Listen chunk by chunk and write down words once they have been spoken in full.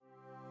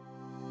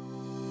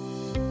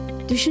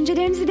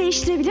düşüncelerimizi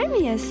değiştirebilir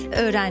miyiz?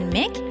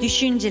 Öğrenmek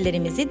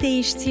düşüncelerimizi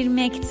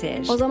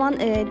değiştirmektir. O zaman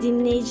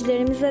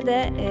dinleyicilerimize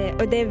de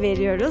ödev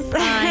veriyoruz.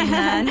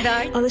 Aynen.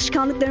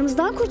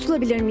 Alışkanlıklarımızdan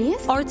kurtulabilir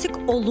miyiz?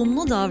 Artık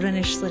olumlu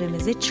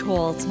davranışlarımızı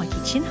çoğaltmak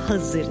için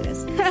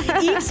hazırız.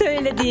 İlk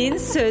söylediğin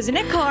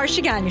sözüne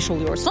karşı gelmiş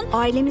oluyorsun.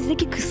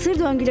 Ailemizdeki kısır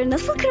döngüleri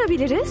nasıl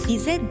kırabiliriz?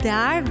 Bize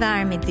değer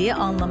vermediği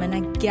anlamına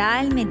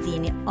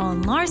gelmediğini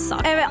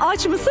anlarsak. Evet,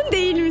 aç mısın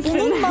değil misin?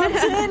 Bunun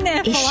mantığı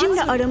ne?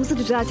 Eşimle aramızı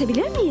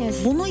düzeltebilir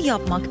miyiz? Bunu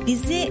yapmak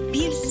bizi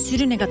bir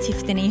sürü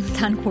negatif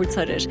deneyimden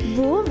kurtarır.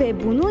 Bu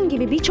ve bunun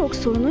gibi birçok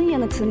sorunun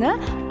yanıtını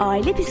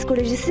Aile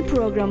Psikolojisi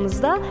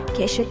programımızda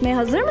keşfetmeye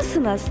hazır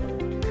mısınız?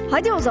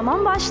 Hadi o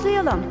zaman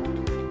başlayalım.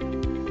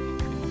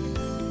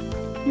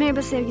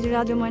 Merhaba sevgili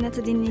Radyo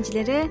Maranata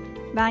dinleyicileri.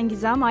 Ben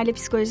Gizem, Aile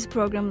Psikolojisi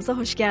programımıza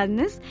hoş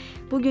geldiniz.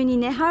 Bugün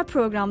yine her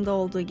programda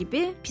olduğu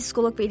gibi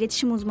psikolog ve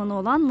iletişim uzmanı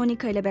olan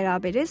Monika ile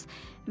beraberiz.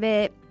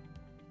 Ve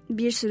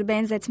bir sürü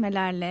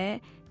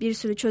benzetmelerle, bir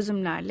sürü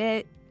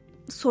çözümlerle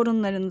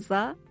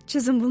sorunlarınıza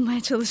çözüm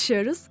bulmaya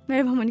çalışıyoruz.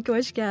 Merhaba Monika,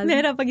 hoş geldin.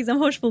 Merhaba Gizem,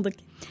 hoş bulduk.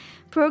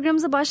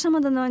 Programımıza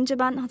başlamadan önce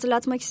ben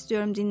hatırlatmak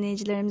istiyorum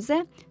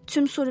dinleyicilerimize.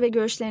 Tüm soru ve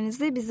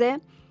görüşlerinizi bize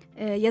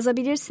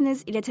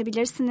yazabilirsiniz,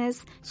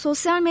 iletebilirsiniz.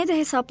 Sosyal medya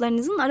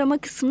hesaplarınızın arama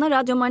kısmına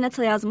Radyo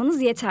Maranata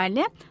yazmanız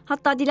yeterli.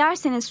 Hatta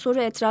dilerseniz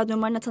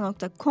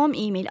soru@radyomaranata.com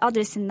e-mail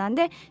adresinden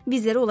de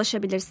bizlere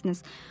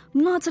ulaşabilirsiniz.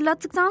 Bunu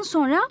hatırlattıktan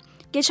sonra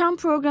geçen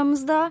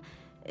programımızda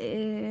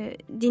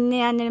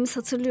dinleyenlerimiz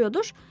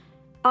hatırlıyordur.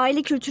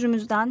 Aile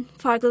kültürümüzden,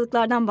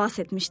 farklılıklardan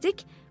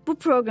bahsetmiştik. Bu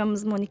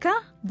programımız Monika.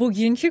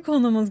 Bugünkü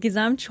konumuz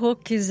Gizem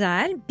çok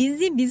güzel.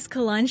 Bizi biz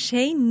kılan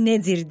şey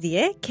nedir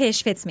diye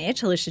keşfetmeye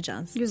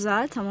çalışacağız.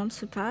 Güzel, tamam,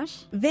 süper.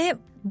 Ve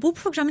bu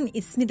programın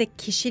ismi de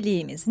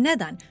kişiliğimiz.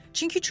 Neden?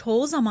 Çünkü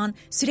çoğu zaman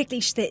sürekli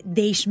işte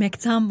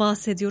değişmekten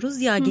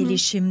bahsediyoruz ya,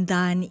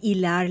 gelişimden,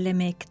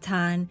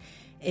 ilerlemekten,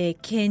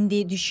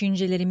 kendi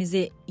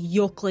düşüncelerimizi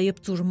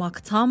yoklayıp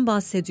durmaktan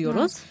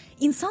bahsediyoruz. Evet.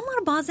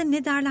 İnsanlar bazen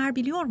ne derler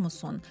biliyor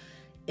musun?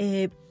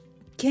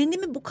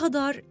 Kendimi bu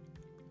kadar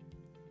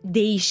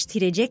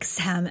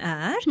değiştireceksem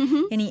eğer,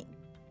 yani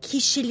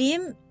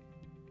kişiliğim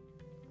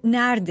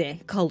nerede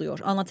kalıyor?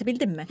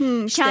 Anlatabildim mi?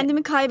 İşte,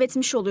 kendimi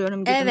kaybetmiş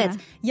oluyorum gibi evet, mi?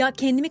 Ya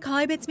kendimi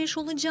kaybetmiş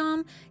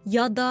olacağım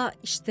ya da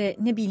işte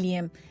ne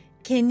bileyim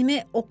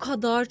kendimi o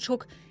kadar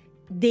çok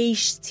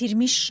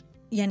değiştirmiş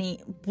yani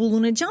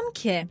bulunacağım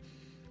ki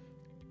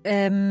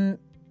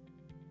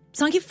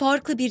sanki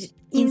farklı bir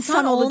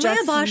insan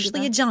olmaya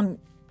başlayacağım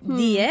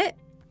diye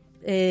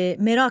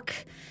merak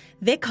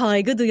ve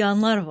kaygı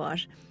duyanlar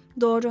var.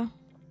 Doğru.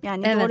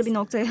 Yani evet. Doğru bir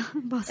noktaya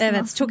bastın.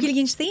 Evet, aslında. çok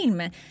ilginç değil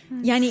mi?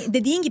 Evet. Yani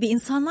dediğin gibi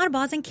insanlar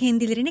bazen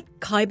kendilerini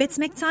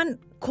kaybetmekten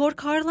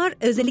korkarlar.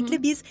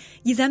 Özellikle biz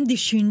Gizem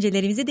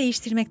düşüncelerimizi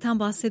değiştirmekten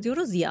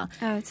bahsediyoruz ya.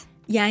 Evet.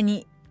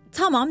 Yani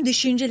tamam,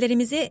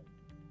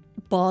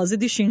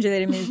 bazı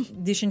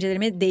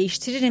düşüncelerimi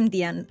değiştiririm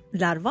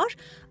diyenler var.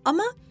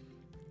 Ama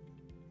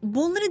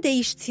bunları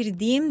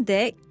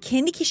değiştirdiğimde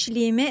kendi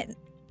kişiliğime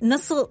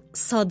nasıl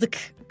sadık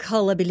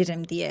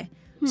kalabilirim diye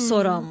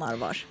soranlar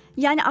var.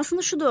 Yani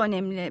aslında şu da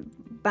önemli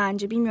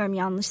bence, bilmiyorum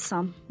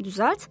yanlışsam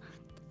düzelt.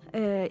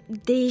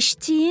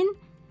 Değiştiğin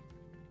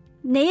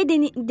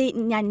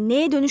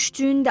neye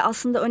dönüştüğün de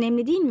aslında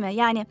önemli değil mi?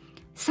 Yani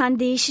sen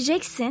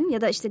değişeceksin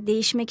ya da işte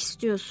değişmek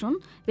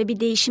istiyorsun ve bir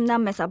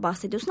değişimden mesela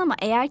bahsediyorsun ama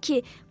eğer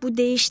ki bu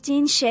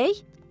değiştiğin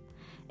şey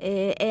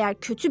eğer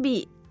kötü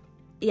bir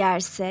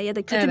yerse ya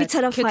da kötü bir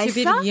tarafaysa,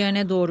 kötü bir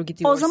yöne doğru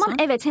gidiyorsan, o zaman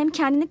evet, hem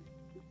kendini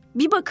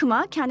bir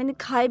bakıma kendini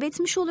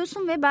kaybetmiş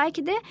oluyorsun ve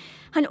belki de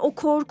hani o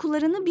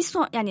korkularını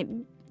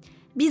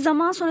bir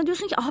zaman sonra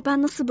diyorsun ki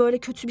ben nasıl böyle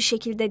kötü bir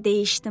şekilde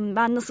değiştim,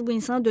 ben nasıl bu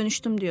insana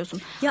dönüştüm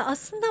diyorsun. Ya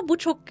aslında bu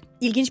çok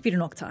ilginç bir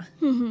nokta.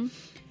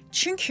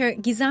 Çünkü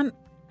Gizem,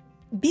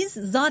 biz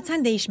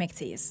zaten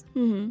değişmekteyiz.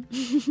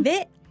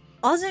 Ve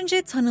az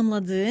önce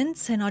tanımladığın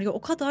senaryo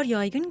o kadar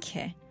yaygın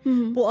ki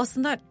bu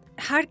aslında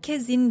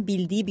herkesin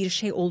bildiği bir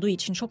şey olduğu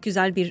için çok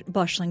güzel bir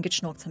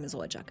başlangıç noktamız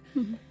olacak.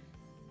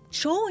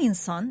 Çoğu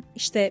insan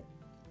işte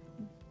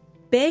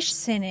 5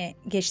 sene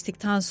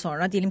geçtikten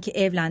sonra, diyelim ki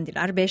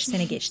evlendiler, 5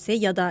 sene geçti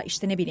ya da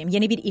işte ne bileyim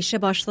yeni bir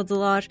işe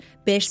başladılar,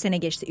 5 sene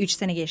geçti, 3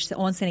 sene geçti,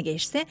 10 sene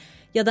geçti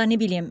ya da ne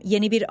bileyim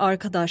yeni bir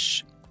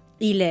arkadaş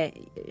ile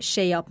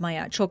şey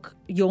yapmaya, çok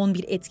yoğun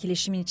bir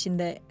etkileşimin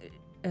içinde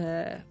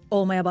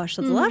olmaya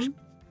başladılar.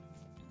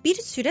 Bir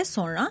süre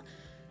sonra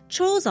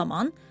çoğu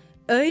zaman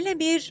öyle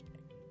bir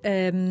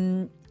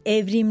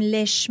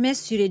evrimleşme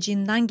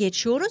sürecinden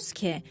geçiyoruz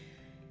ki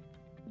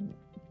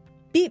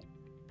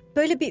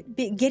böyle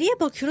bir geriye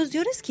bakıyoruz,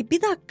 diyoruz ki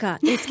bir dakika,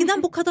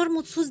 eskiden bu kadar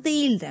mutsuz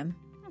değildim.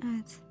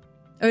 Evet.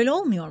 Öyle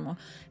olmuyor mu?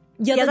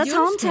 Ya da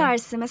tam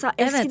tersi. Mesela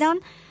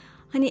eskiden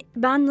hani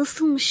ben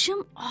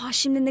nasılmışım,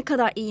 şimdi ne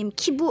kadar iyiyim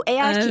ki bu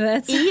eğer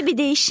ki iyi bir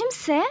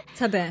değişimse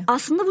tabii.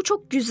 Aslında bu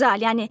çok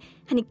güzel. Yani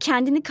hani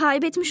kendini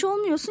kaybetmiş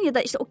olmuyorsun ya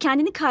da işte o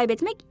kendini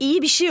kaybetmek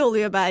iyi bir şey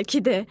oluyor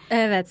belki de.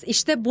 Evet,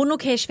 işte bunu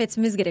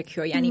keşfetmemiz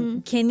gerekiyor.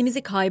 Yani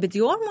kendimizi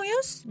kaybediyor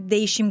muyuz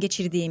değişim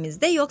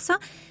geçirdiğimizde, yoksa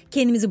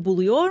kendimizi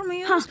buluyor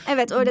muyuz?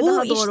 Evet, öyle bu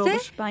daha doğru işte,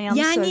 olur. Ben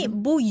yanlış söyledim.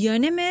 Yani bu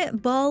yöne mi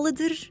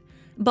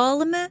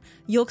bağlı mı,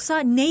 yoksa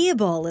neye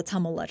bağlı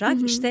tam olarak?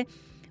 İşte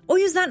o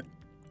yüzden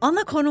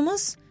ana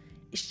konumuz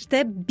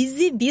işte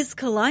bizi biz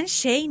kılan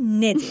şey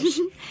nedir?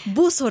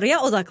 Bu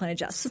soruya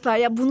odaklanacağız. Süper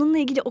ya, bununla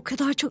ilgili o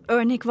kadar çok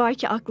örnek var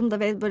ki aklımda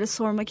ve böyle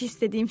sormak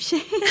istediğim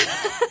şey.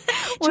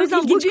 O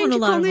yüzden bugünkü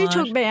konuyu var.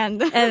 Çok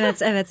beğendim.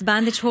 Evet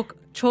ben de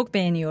çok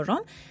beğeniyorum.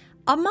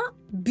 Ama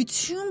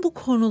bütün bu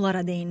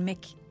konulara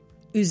değinmek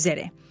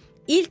üzere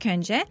İlk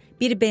önce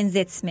bir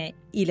benzetme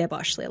ile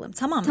başlayalım,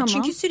 tamam mı? Tamam.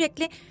 Çünkü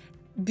sürekli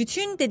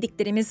bütün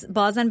dediklerimiz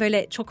bazen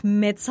böyle çok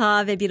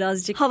meta ve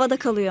birazcık havada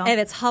kalıyor.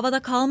 Evet, havada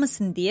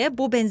kalmasın diye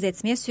bu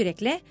benzetmeye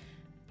sürekli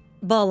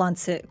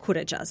bağlantı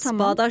kuracağız. Tamam.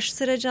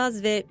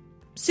 Bağdaştıracağız ve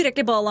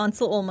sürekli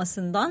bağlantı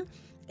olmasından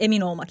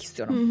emin olmak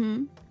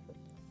istiyorum.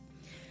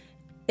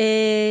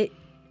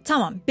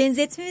 Tamam,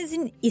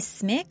 benzetmemizin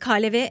ismi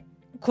kale ve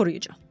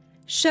koruyucu.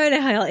 Şöyle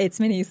hayal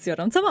etmeni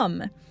istiyorum, tamam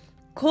mı?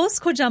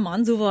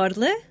 Koskocaman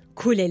duvarlı,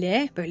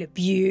 kuleli, böyle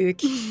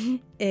büyük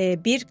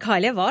bir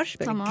kale var.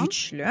 Böyle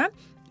güçlü,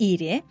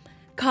 iri.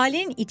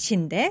 Kalenin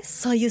içinde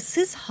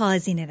sayısız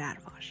hazineler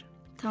var.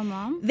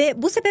 Tamam.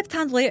 Ve bu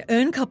sebepten dolayı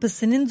ön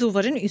kapısının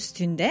duvarın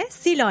üstünde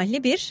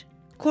silahlı bir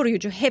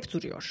koruyucu hep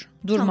duruyor.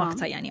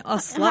 Durmakta yani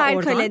asla Her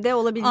oradan. Her kalede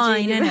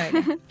olabileceği gibi. Aynen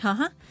öyle.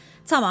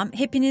 Tamam,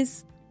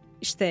 hepiniz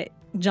işte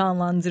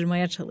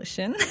canlandırmaya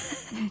çalışın.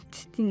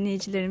 Evet,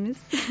 dinleyicilerimiz.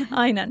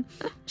 Aynen.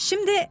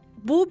 Şimdi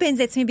bu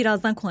benzetmeyi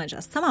birazdan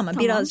kullanacağız, tamam mı?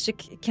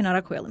 Birazcık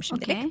kenara koyalım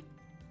şimdilik. Okay.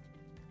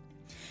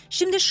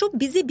 Şimdi şu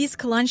bizi biz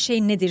kılan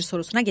şey nedir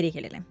sorusuna geri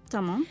gelelim.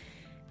 Tamam.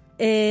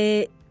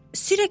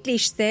 Sürekli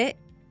işte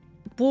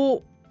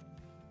bu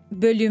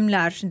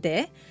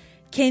bölümlerde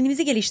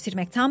kendimizi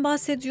geliştirmekten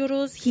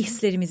bahsediyoruz.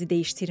 Hislerimizi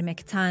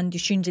değiştirmekten,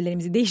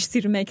 düşüncelerimizi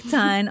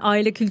değiştirmekten,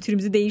 aile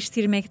kültürümüzü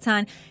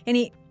değiştirmekten.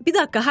 Yani bir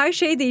dakika, her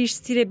şeyi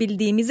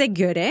değiştirebildiğimize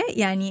göre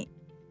yani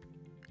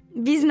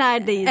biz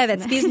neredeyiz?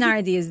 Evet, biz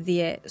neredeyiz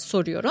diye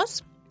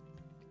soruyoruz.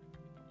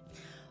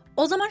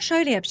 O zaman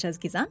şöyle yapacağız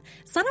Gizem.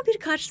 Sana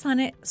birkaç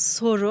tane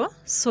soru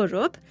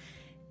sorup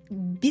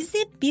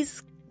bizi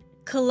biz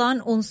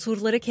kılan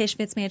unsurları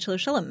keşfetmeye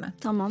çalışalım mı?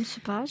 Tamam,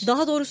 süper.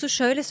 Daha doğrusu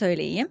şöyle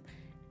söyleyeyim.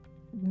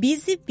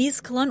 Bizi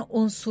biz kılan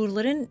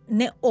unsurların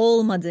ne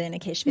olmadığını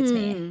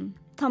keşfetmeye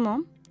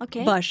Tamam,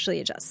 okay.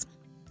 başlayacağız.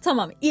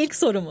 Tamam, ilk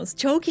sorumuz.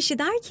 Çoğu kişi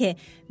der ki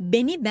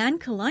beni ben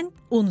kılan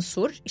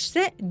unsur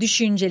işte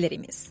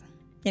düşüncelerimiz.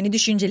 Yani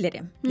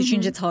düşüncelerim,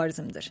 düşünce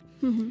tarzımdır.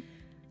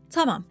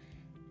 Tamam.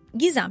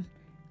 Gizem,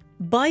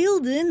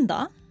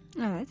 bayıldığında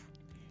evet.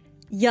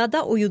 ya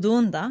da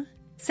uyuduğunda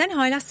sen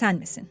hala sen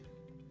misin?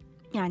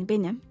 Yani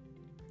benim.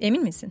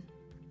 Emin misin?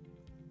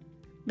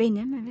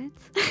 Benim, evet.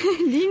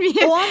 Değil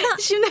mi? O anda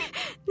şimdi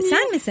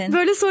sen misin?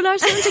 Böyle sorular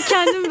sorunca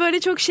kendimi böyle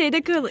çok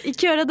şeyde kalıyor.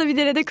 İki arada bir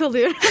derede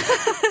kalıyorum.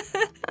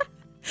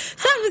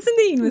 Sen misin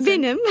değil misin?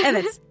 Benim.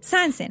 Evet,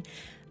 sensin.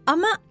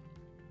 Ama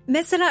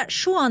mesela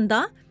şu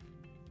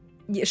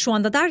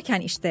anda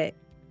derken işte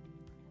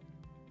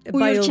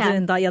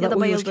bayıldığında ya da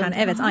uyurken,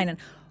 evet, aynen.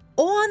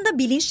 O anda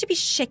bilinçli bir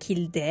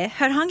şekilde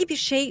herhangi bir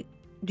şey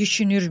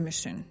düşünür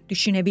müsün?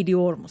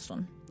 Düşünebiliyor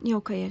musun?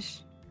 Yok, hayır.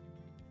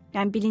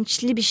 Yani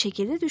bilinçli bir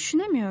şekilde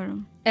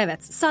düşünemiyorum.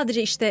 Evet,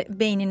 sadece işte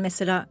beynin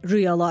mesela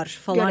rüyalar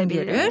falan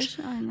görür.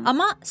 Aynen.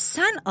 Ama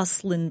sen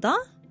aslında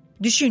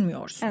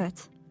düşünmüyorsun. Evet.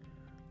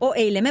 O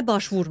eyleme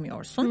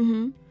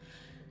başvurmuyorsun.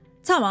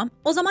 Tamam,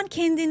 o zaman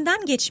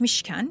kendinden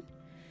geçmişken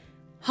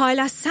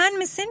hala sen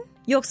misin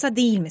yoksa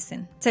değil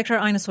misin?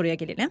 Tekrar aynı soruya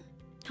gelelim.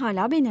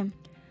 Hala benim.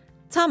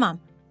 Tamam,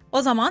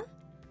 o zaman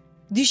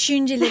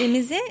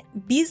düşüncelerimizi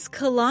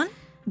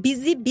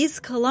bizi biz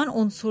kılan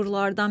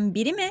unsurlardan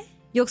biri mi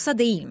yoksa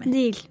değil mi?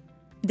 Değil.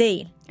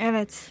 Değil.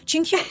 Evet.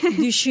 Çünkü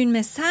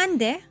düşünmesen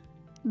de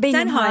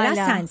sen hala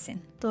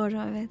sensin.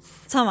 Doğru, evet.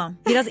 Tamam,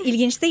 biraz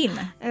ilginç değil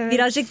mi? Evet.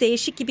 Birazcık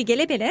değişik gibi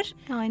gelebilir.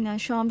 Aynen,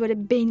 şu an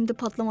böyle beynimde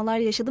patlamalar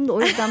yaşadım da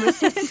o yüzden böyle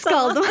sessiz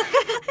kaldım.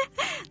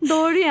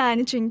 Doğru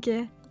yani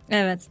çünkü.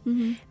 Evet.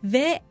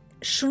 Ve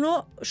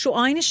şu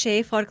aynı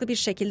şeyi farklı bir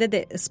şekilde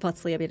de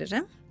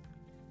ispatlayabilirim.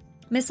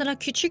 Mesela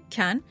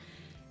küçükken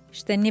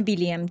işte ne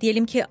bileyim,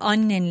 diyelim ki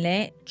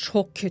annenle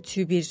çok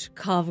kötü bir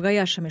kavga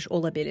yaşamış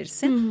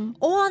olabilirsin.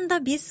 O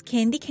anda biz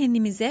kendi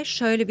kendimize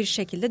şöyle bir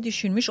şekilde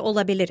düşünmüş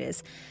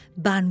olabiliriz.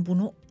 Ben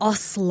bunu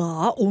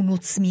asla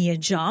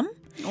unutmayacağım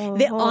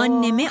ve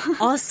annemi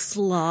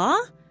asla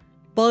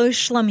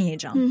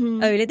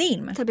bağışlamayacağım. Öyle değil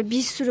mi? Tabii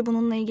bir sürü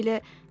bununla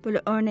ilgili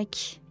böyle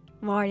örnek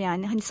var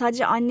yani. Hani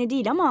sadece anne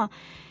değil ama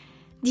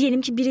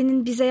diyelim ki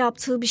birinin bize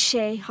yaptığı bir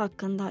şey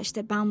hakkında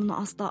işte ben bunu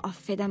asla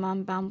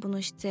affedemem, ben bunu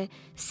işte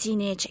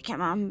sineye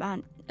çekemem,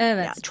 ben.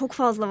 Evet. Ya çok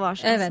fazla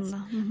var aslında.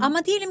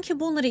 Ama diyelim ki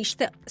bunları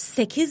işte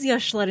 8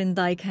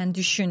 yaşlarındayken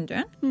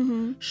düşündün.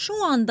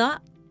 Şu anda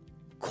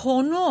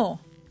konu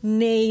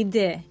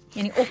neydi?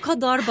 Yani o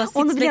kadar basit.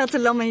 Onu bile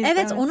hatırlamayız.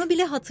 Evet, onu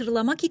bile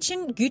hatırlamak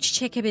için güç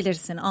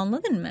çekebilirsin,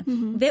 anladın mı?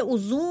 Ve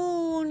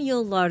uzun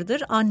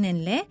yıllardır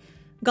annenle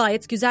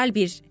gayet güzel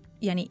bir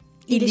yani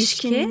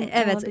ilişki,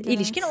 evet olabilir,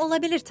 ilişkin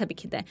olabilir tabii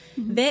ki de.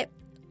 Ve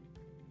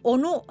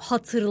onu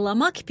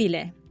hatırlamak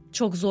bile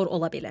çok zor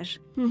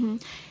olabilir.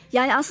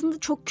 Yani aslında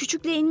çok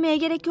küçükle inmeye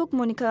gerek yok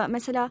Monika.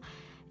 Mesela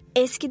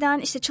eskiden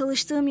işte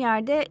çalıştığım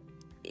yerde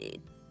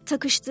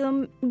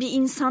takıştığım bir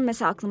insan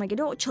mesela aklıma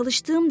geliyor. O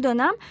çalıştığım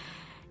dönem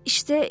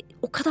işte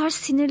o kadar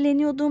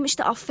sinirleniyordum,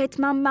 işte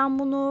affetmem ben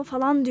bunu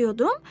falan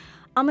diyordum.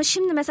 Ama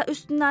şimdi mesela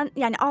üstünden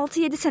yani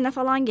 6-7 sene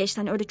falan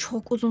geçti. Hani öyle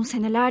çok uzun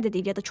seneler de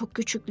değil ya da çok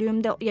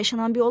küçüklüğümde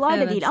yaşanan bir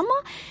olay da değil. Ama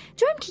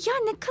diyorum ki ya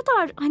ne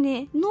kadar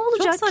hani ne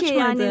olacak ki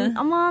yani,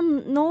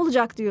 aman ne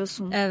olacak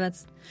diyorsun. Evet,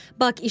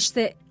 bak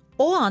işte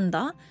o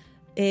anda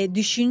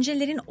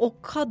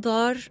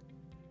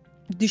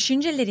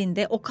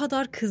düşüncelerinde o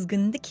kadar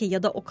kızgındı ki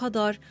ya da o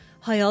kadar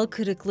hayal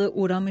kırıklığı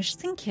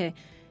uğramıştın ki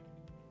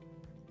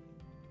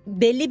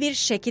belli bir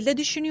şekilde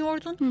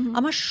düşünüyordun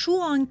ama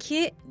şu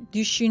anki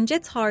düşünce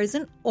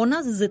tarzın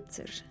ona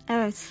zıttır.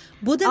 Evet.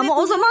 Bu demek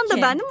ama o zaman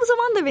da bendim, bu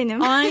zaman da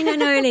benim.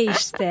 Aynen öyle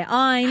işte.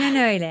 Aynen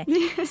öyle.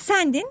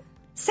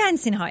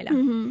 Sensin hala.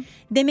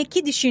 Demek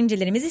ki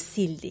düşüncelerimizi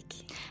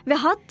sildik. Ve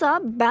hatta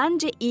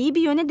bence iyi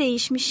bir yöne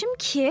değişmişim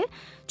ki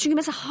çünkü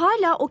mesela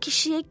hala o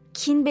kişiye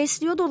kin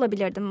besliyor da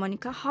olabilirdim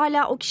Monika.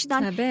 Hala o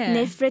kişiden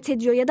nefret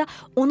ediyor ya da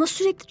ona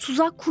sürekli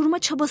tuzak kurma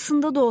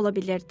çabasında da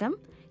olabilirdim.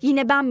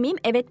 Yine ben miyim?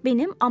 Evet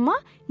benim ama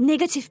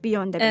negatif bir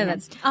yönde benim.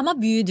 Evet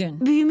ama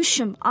büyüdün.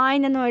 Büyümüşüm.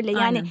 Aynen öyle.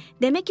 Yani aynen.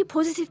 Demek ki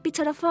pozitif bir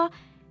tarafa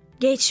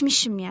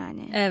geçmişim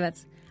yani. Evet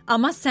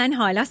ama sen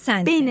hala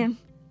sensin. Benim.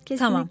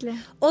 Kesinlikle. Tamam.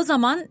 O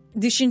zaman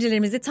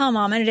düşüncelerimizi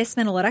tamamen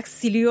resmen olarak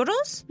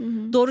siliyoruz.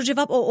 Doğru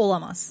cevap o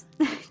olamaz.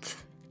 Evet.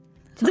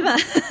 Değil mi?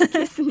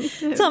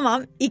 Kesinlikle.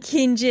 Tamam.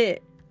 İkinci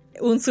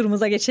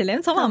unsurumuza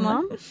geçelim. Tamam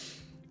mı?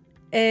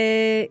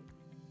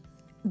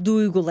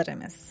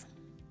 Duygularımız.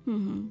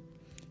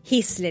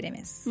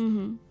 Hislerimiz.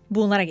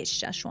 Bunlara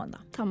geçeceğiz şu anda.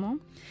 Tamam.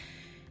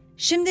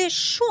 Şimdi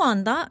şu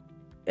anda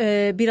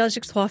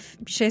birazcık tuhaf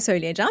bir şey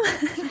söyleyeceğim.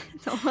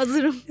 Tamam,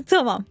 hazırım.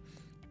 Tamam.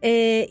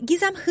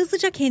 Gizem,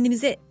 hızlıca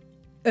kendimizi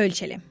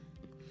ölçelim.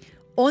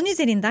 10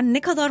 üzerinden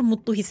ne kadar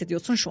mutlu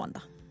hissediyorsun şu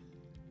anda?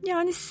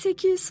 Yani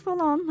 8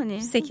 falan hani.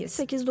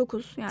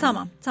 8-9 yani.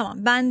 Tamam.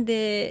 Ben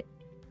de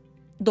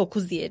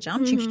 9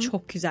 diyeceğim. Çünkü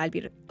çok güzel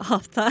bir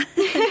hafta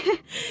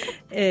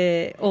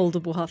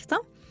oldu bu hafta.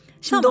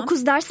 Şimdi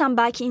 9 dersem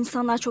belki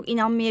insanlar çok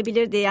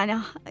inanmayabilirdi yani.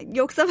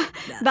 Yoksa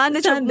ben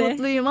de çok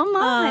mutluyum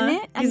ama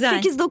hani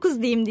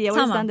 8-9 diyeyim diye o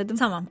yüzden dedim.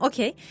 Tamam,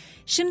 okey.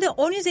 Şimdi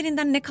 10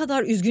 üzerinden ne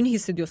kadar üzgün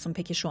hissediyorsun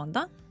peki şu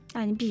anda?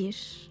 Yani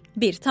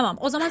 1. Tamam.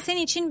 O zaman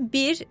senin için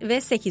 1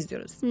 ve 8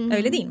 diyoruz.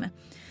 Öyle değil mi?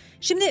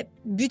 Şimdi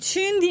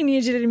bütün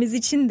dinleyicilerimiz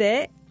için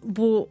de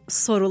bu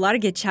sorular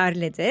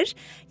geçerlidir.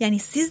 Yani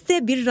siz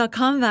de bir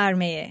rakam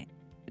vermeye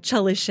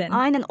çalışın.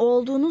 Aynen,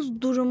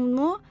 olduğunuz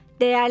durumu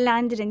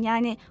değerlendirin.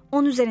 Yani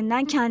 10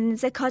 üzerinden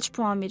kendinize kaç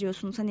puan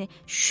veriyorsunuz? Hani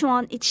şu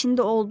an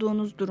içinde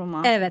olduğunuz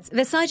duruma. Evet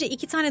ve sadece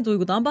 2 tane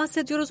duygudan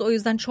bahsediyoruz. O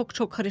yüzden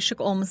çok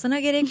karışık olmasına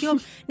gerek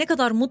yok. Ne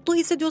kadar mutlu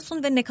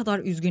hissediyorsun ve ne kadar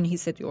üzgün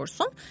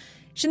hissediyorsun.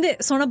 Şimdi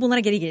sonra bunlara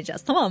geri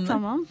geleceğiz, tamam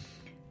mı?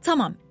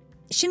 Tamam.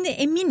 Şimdi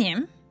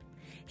eminim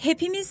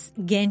hepimiz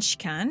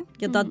gençken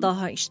ya da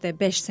daha işte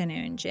 5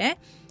 sene önce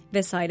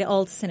vesaire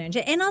 6 sene önce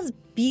en az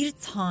bir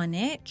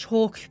tane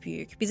çok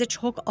büyük, bize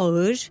çok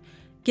ağır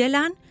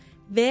gelen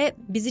ve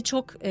bizi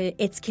çok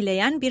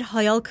etkileyen bir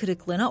hayal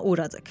kırıklığına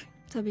uğradık.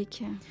 Tabii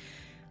ki.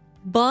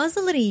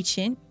 Bazıları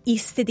için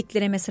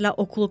istedikleri mesela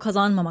okulu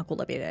kazanmamak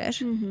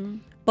olabilir.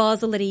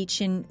 Bazıları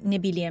için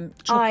ne bileyim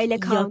çok aile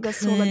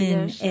kavgası yakın,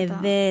 olabilir.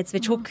 Evet ve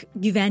çok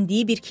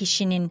güvendiği bir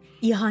kişinin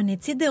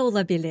ihaneti de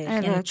olabilir.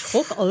 Evet. Yani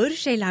çok ağır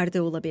şeyler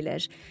de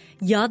olabilir.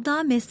 Ya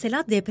da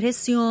mesela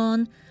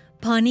depresyon,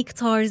 panik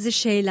tarzı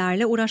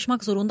şeylerle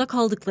uğraşmak zorunda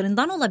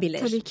kaldıklarından olabilir.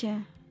 Tabii ki.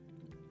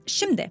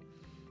 Şimdi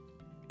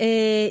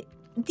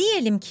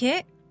diyelim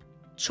ki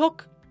çok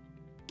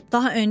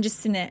daha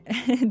öncesine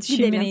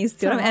düşünmeni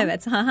istiyorum. Tamam.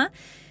 Evet.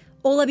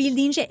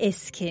 Olabildiğince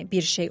eski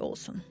bir şey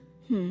olsun.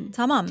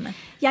 Tamam mı?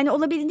 Yani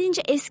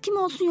olabildiğince eski mi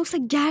olsun yoksa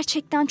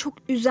gerçekten çok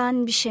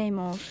üzen bir şey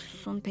mi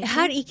olsun peki?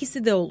 Her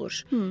ikisi de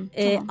olur.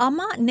 Tamam.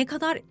 Ama ne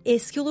kadar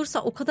eski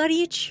olursa o kadar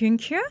iyi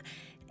çünkü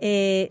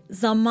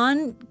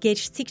zaman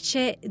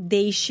geçtikçe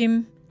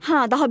değişim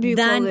daha büyük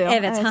oluyor.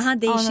 Evet.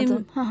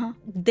 Değişim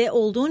de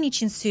olduğun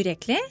için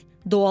sürekli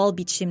doğal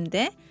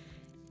biçimde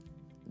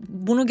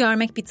bunu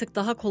görmek bir tık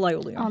daha kolay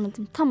oluyor.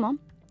 Anladım. Tamam.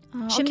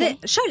 Şimdi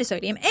şöyle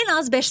söyleyeyim, en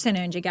az 5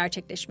 sene önce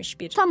gerçekleşmiş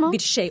bir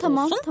şey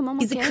olsun.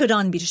 Bizi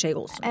kıran bir şey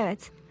olsun.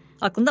 Evet.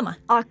 Aklında mı?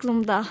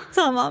 Aklımda.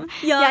 Tamam.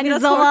 Yani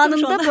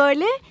zamanında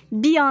böyle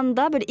bir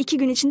anda böyle 2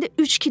 gün içinde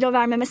 3 kilo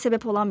vermeme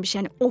sebep olan bir şey.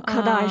 Yani o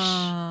kadar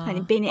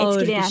hani beni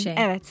etkileyen. Bir şey.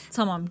 Evet.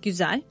 Tamam,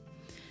 güzel.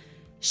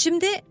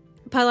 Şimdi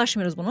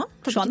paylaşmıyoruz bunu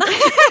şu anda.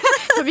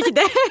 Tabii ki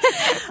de.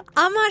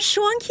 Ama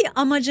şu anki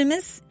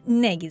amacımız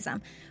ne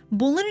Gizem?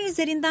 Bunların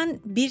üzerinden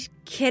bir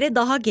kere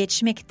daha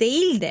geçmek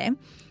değil de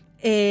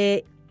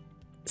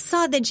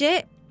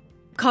sadece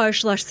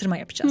karşılaştırma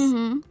yapacağız.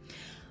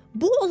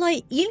 Bu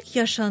olay ilk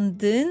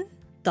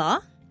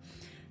yaşandığında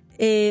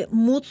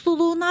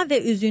mutluluğuna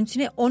ve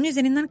üzüntüne 10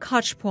 üzerinden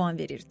kaç puan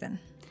verirdin?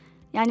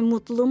 Yani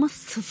mutluluğuma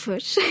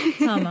 0.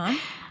 Tamam.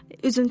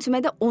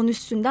 Üzüntüme de 10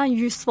 üstünden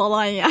 100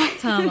 falan ya.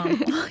 Tamam.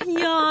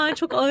 Ya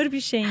çok ağır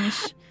bir şeymiş.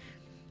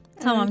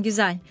 Tamam, evet.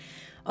 Güzel.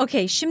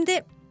 Okey,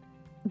 şimdi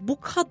bu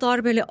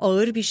kadar böyle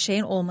ağır bir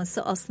şeyin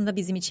olması aslında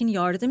bizim için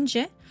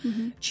yardımcı.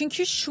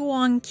 Çünkü şu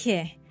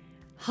anki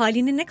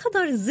halinin ne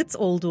kadar zıt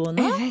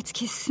olduğunu. Evet,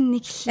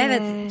 kesinlikle.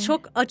 Evet,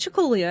 çok açık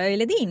oluyor,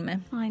 öyle değil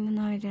mi?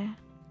 Aynen öyle.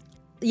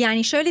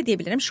 Yani şöyle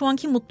diyebilirim, şu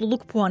anki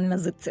mutluluk puanına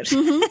zıttır.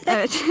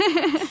 Evet.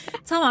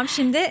 Tamam,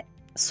 şimdi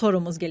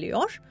sorumuz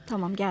geliyor.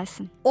 Tamam,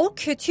 gelsin. O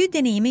kötü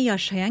deneyimi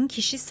yaşayan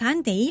kişi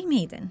sen değil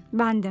miydin?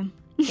 Bendim.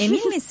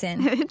 Emin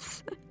misin?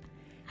 Evet.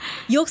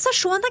 Yoksa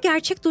şu anda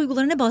gerçek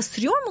duygularını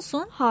bastırıyor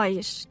musun?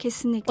 Hayır,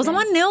 kesinlikle. O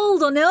zaman ne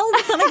oldu? Ne oldu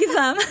sana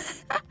Gizem?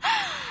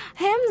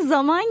 Hem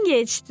zaman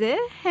geçti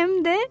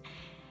hem de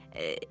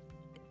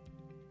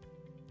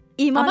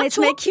iman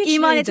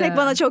etmek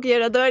bana çok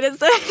yaradı, öyle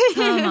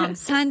söyleyeyim. Tamam,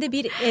 sen de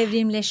bir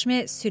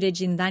evrimleşme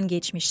sürecinden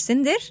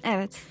geçmişsindir.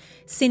 Evet.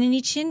 Senin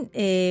için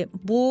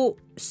bu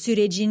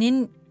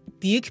sürecinin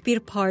büyük bir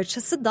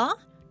parçası da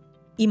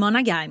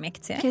imana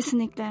gelmekti.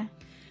 Kesinlikle.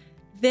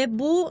 Ve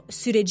bu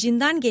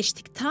sürecinden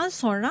geçtikten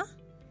sonra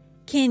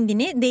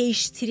kendini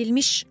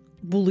değiştirilmiş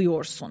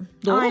buluyorsun.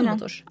 Doğru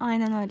mudur?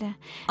 Aynen öyle.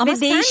 Ama ve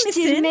sen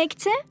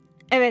değiştirmekte, misin?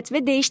 Evet,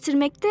 ve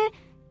değiştirmekte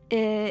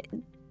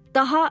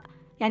daha,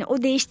 yani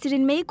o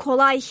değiştirilmeyi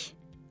kolay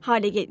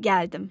hale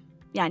geldim.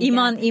 Yani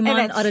İman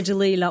evet.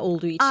 aracılığıyla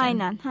olduğu için.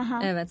 Aynen.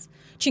 Evet.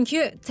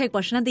 Çünkü tek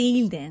başına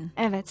değildin.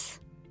 Evet.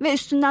 Ve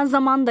üstünden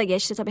zaman da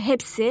geçti tabii.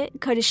 Hepsi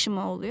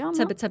karışımı oluyor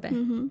ama. Tabii.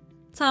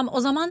 Tamam, o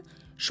zaman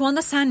şu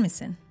anda sen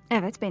misin?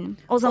 Evet, benim.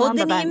 O zaman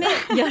da ben. O deneyimi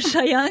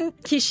yaşayan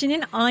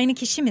kişinin aynı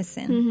kişi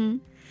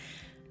misin?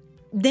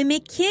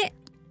 Demek ki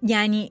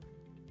yani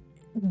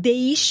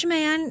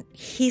değişmeyen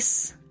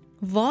his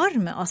var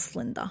mı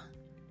aslında?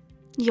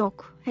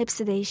 Yok.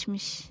 Hepsi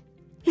değişmiş.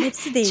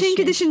 Hepsi değişmiş.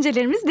 Çünkü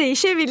düşüncelerimiz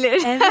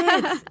değişebilir.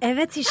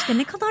 Evet işte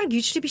ne kadar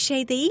güçlü bir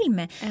şey değil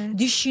mi? Evet.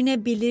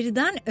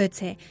 Düşünebilirden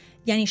öte.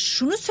 Yani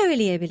şunu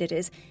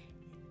söyleyebiliriz.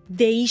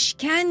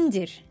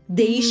 Değişkendir.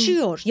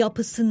 Değişiyor.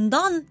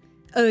 Yapısından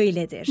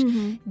öyledir.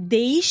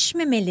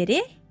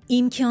 Değişmemeleri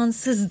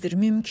imkansızdır.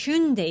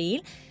 Mümkün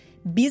değil.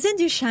 Bize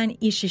düşen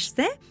iş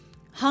işte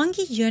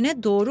hangi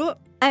yöne doğru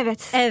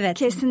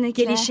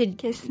kesinlikle,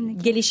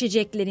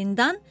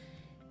 gelişeceklerinden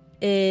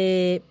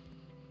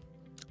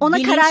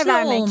ona karar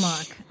vermek.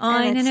 Olmak.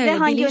 Aynen öyle. Ve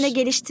hangi yöne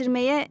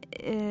geliştirmeye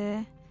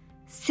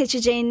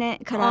seçeceğine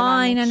karar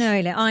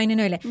vermek. Aynen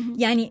öyle.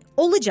 Yani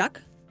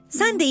olacak.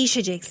 Sen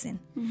değişeceksin.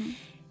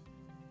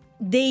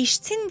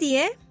 Değiştin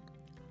diye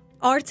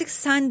artık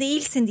sen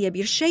değilsin diye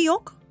bir şey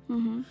yok.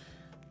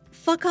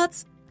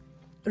 Fakat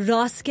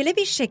rastgele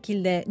bir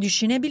şekilde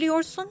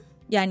düşünebiliyorsun.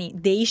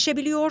 Yani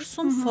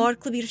değişebiliyorsun.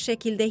 Farklı bir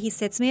şekilde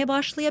hissetmeye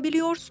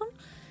başlayabiliyorsun.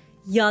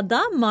 Ya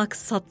da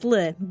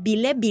maksatlı,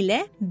 bile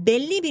bile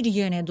belli bir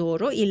yöne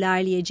doğru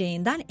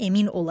ilerleyeceğinden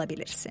emin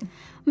olabilirsin.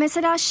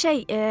 Mesela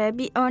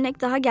bir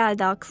örnek daha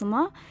geldi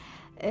aklıma.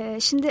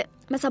 Şimdi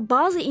mesela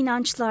bazı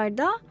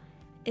inançlarda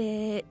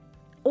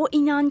o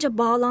inanca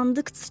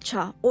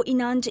bağlandıkça, o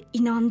inanca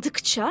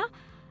inandıkça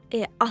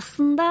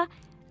aslında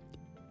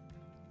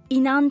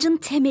inancın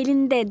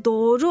temelinde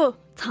doğru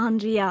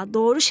Tanrı'ya,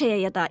 doğru şeye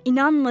ya da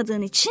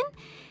inanmadığın için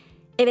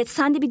evet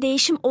sende bir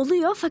değişim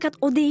oluyor, fakat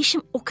o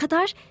değişim o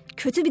kadar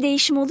kötü bir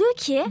değişim oluyor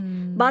ki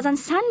bazen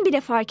sen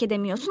bile fark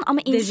edemiyorsun ama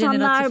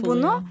insanlar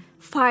bunu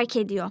fark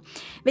ediyor.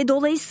 Ve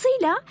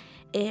dolayısıyla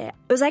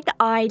özellikle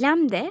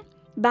ailemde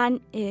ben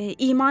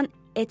iman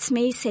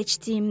etmeyi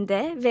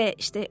seçtiğimde ve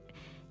işte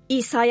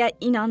İsa'ya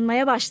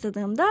inanmaya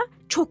başladığımda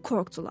çok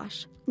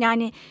korktular.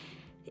 Yani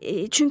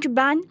çünkü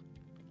ben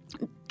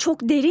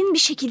çok derin bir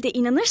şekilde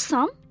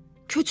inanırsam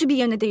kötü bir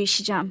yöne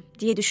değişeceğim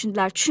diye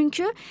düşündüler.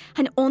 Çünkü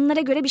hani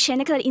onlara göre bir şeye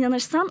ne kadar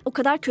inanırsan o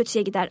kadar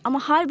kötüye gider. Ama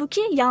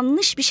halbuki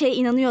yanlış bir şeye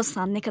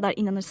inanıyorsan ne kadar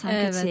inanırsan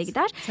kötüye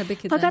gider. Tabii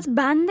ki de. Fakat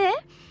bende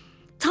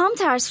tam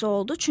tersi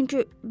oldu.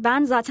 Çünkü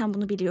ben zaten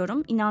bunu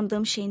biliyorum.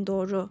 İnandığım şeyin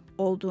doğru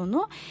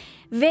olduğunu.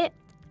 Ve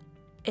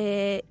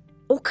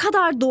o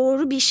kadar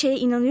doğru bir şeye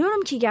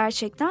inanıyorum ki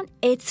gerçekten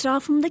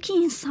etrafımdaki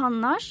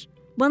insanlar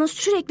bana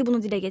sürekli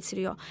bunu dile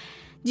getiriyor.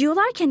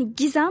 Diyorlar ki hani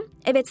Gizem,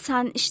 evet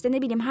sen işte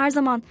ne bileyim her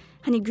zaman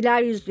hani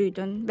güler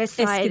yüzlüydün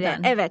vesaire.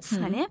 Eskiden. Evet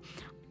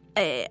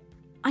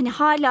hani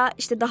hala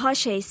işte daha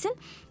şeysin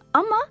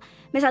ama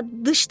mesela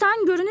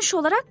dıştan görünüş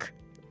olarak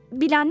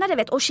bilenler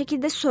evet o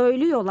şekilde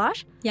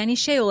söylüyorlar. Yani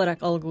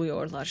olarak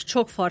algılıyorlar.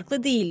 Çok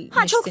farklı değil.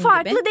 Çok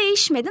farklı gibi.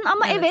 Değişmedin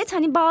ama evet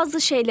hani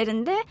bazı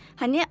şeylerinde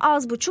hani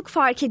az buçuk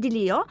fark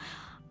ediliyor.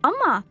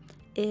 Ama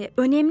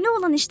önemli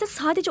olan işte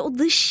sadece o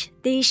dış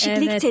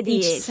değişiklik de değil.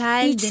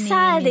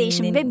 İçsel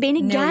değişim ve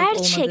beni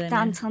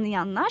gerçekten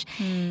tanıyanlar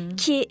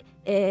ki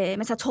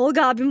mesela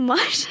Tolga abim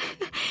var.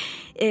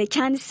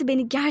 Kendisi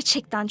beni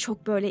gerçekten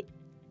çok böyle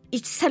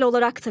içsel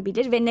olarak da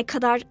bilir ve ne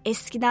kadar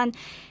eskiden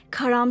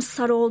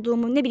karamsar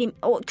olduğumu, ne bileyim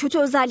o kötü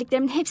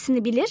özelliklerimin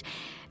hepsini bilir.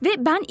 Ve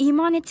ben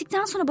iman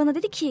ettikten sonra bana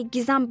dedi ki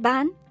Gizem,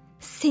 ben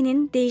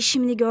senin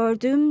değişimini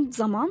gördüğüm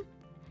zaman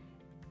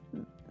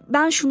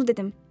ben şunu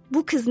dedim.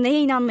 Bu kız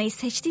neye inanmayı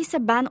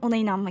seçtiyse ben ona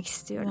inanmak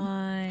istiyorum.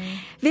 Vay.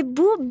 Ve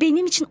bu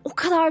benim için o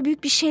kadar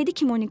büyük bir şeydi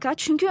ki Monika.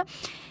 Çünkü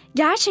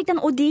gerçekten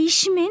o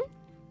değişimin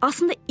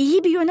aslında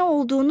iyi bir yöne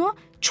olduğunu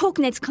çok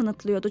net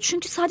kanıtlıyordu.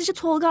 Çünkü sadece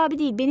Tolga abi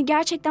değil, beni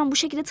gerçekten bu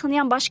şekilde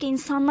tanıyan başka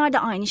insanlar da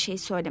aynı şeyi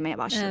söylemeye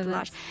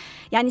başladılar. Evet.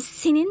 Yani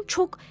senin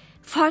çok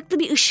farklı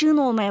bir ışığın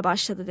olmaya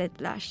başladı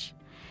dediler.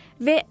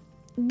 Ve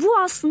bu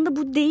aslında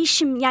bu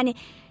değişim, yani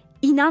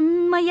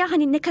inanmaya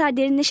hani ne kadar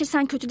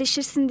derinleşirsen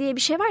kötüleşirsin diye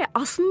bir şey var ya,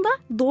 aslında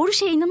doğru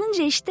şeye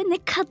inanınca işte ne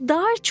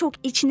kadar çok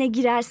içine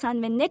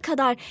girersen ve ne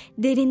kadar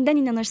derinden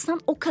inanırsan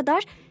o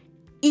kadar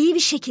iyi bir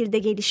şekilde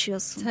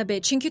gelişiyorsun.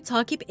 Tabii, çünkü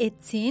takip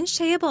ettiğin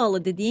şeye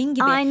bağlı, dediğin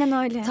gibi. Aynen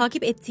öyle.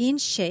 Takip ettiğin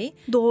şey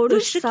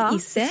doğruysa, ışık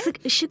ise,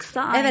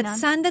 ışıksa aynen. Evet,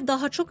 sen de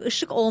daha çok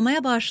ışık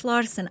olmaya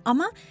başlarsın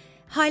ama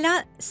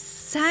hala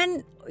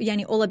sen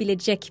yani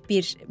olabilecek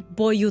bir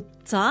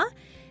boyutta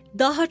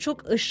daha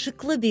çok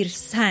ışıklı bir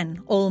sen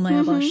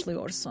olmaya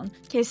başlıyorsun.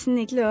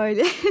 Kesinlikle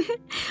öyle.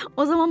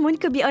 O zaman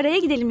Monika, bir araya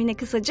gidelim yine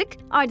kısacık.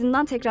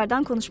 Ardından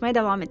tekrardan konuşmaya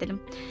devam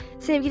edelim.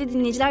 Sevgili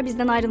dinleyiciler,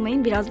 bizden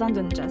ayrılmayın. Birazdan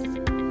döneceğiz.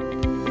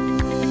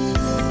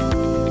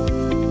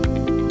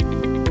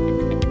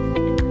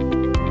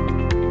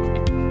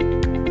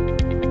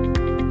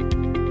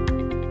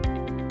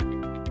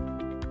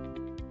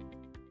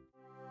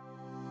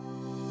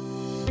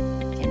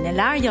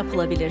 Neler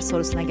yapılabilir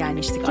sorusuna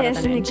gelmiştik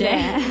aradan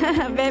önce.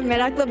 Ve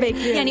merakla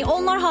bekliyorum. Yani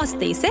onlar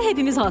hastaysa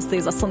hepimiz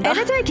hastayız aslında.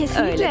 Evet öyle,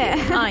 kesinlikle. Öyle,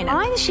 aynen.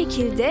 Aynı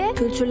şekilde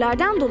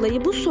kültürlerden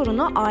dolayı bu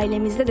sorunu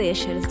ailemizde de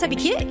yaşarız. Tabii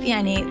ki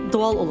yani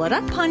doğal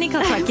olarak panik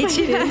atak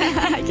geçiririz.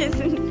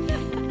 Kesin.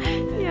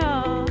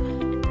 Ya.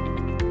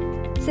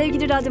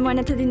 Sevgili Radyo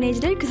Maranata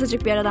dinleyicileri,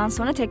 kısacık bir aradan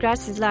sonra tekrar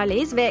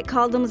sizlerleyiz ve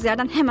kaldığımız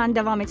yerden hemen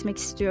devam etmek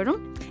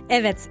istiyorum.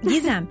 Evet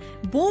Gizem,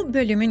 bu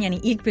bölümün yani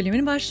ilk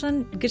bölümün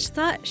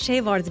başlangıçta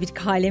vardı, bir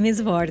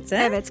kalemiz vardı.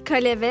 Evet,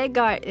 kale ve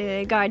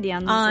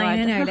gardiyanımız vardı.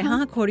 Aynen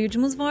öyle,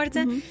 koruyucumuz vardı.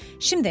 Hı-hı.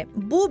 Şimdi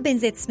bu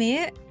benzetmeyi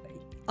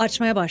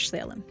açmaya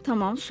başlayalım.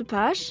 Tamam,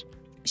 süper.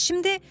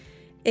 Şimdi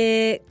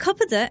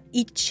kapıda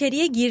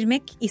içeriye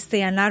girmek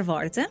isteyenler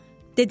vardı.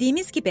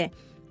 Dediğimiz gibi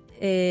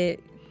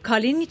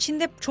kalenin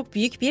içinde çok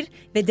büyük bir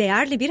ve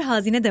değerli bir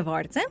hazine de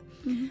vardı.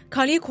 Hı-hı.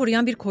 Kaleyi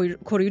koruyan bir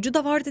koruyucu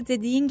da vardı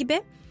dediğin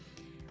gibi.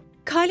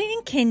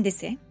 Kalenin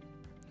kendisi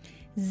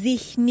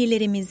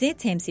zihnilerimizi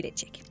temsil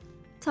edecek.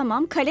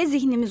 Tamam, kale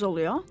zihnimiz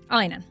oluyor.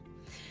 Aynen.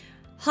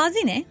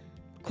 Hazine,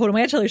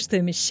 korumaya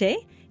çalıştığımız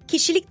şey,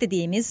 kişilik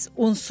dediğimiz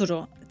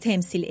unsuru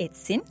temsil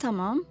etsin.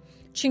 Tamam.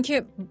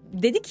 Çünkü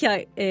dedik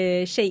ya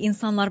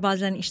insanlar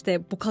bazen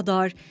işte bu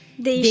kadar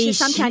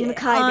değişirsem kendimi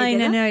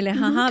kaybederim. Aynen öyle.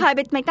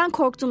 Kaybetmekten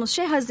korktuğumuz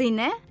şey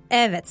hazine.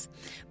 Evet.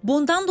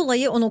 Bundan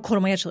dolayı onu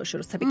korumaya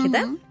çalışıyoruz tabii ki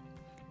de.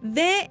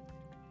 Ve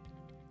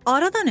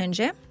aradan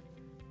önce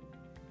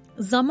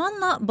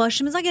zamanla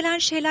başımıza gelen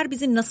şeyler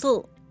bizi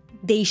nasıl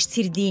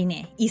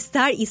değiştirdiğini,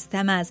 ister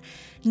istemez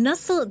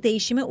nasıl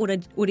değişime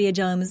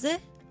uğrayacağımızı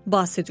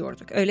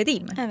bahsediyorduk. Öyle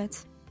değil mi?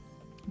 Evet.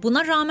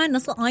 Buna rağmen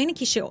nasıl aynı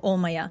kişi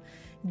olmaya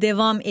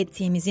devam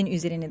ettiğimizin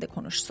üzerine de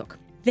konuştuk.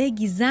 Ve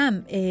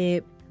Gizem,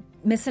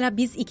 mesela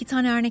biz 2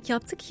 tane örnek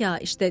yaptık ya,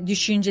 işte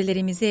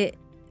düşüncelerimizi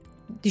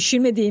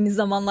düşünmediğimiz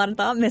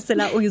zamanlarda,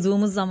 mesela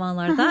uyuduğumuz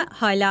zamanlarda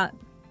hala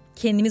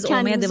kendimiz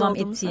olmaya devam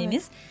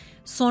ettiğimiz. Evet.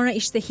 Sonra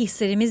işte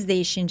hislerimiz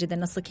değişince de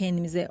nasıl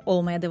kendimizi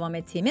olmaya devam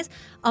ettiğimiz.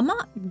 Ama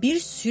bir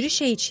sürü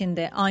şey için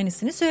de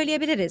aynısını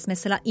söyleyebiliriz.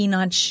 Mesela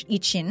inanç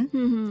için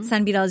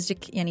sen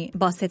birazcık yani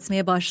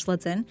bahsetmeye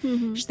başladın.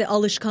 İşte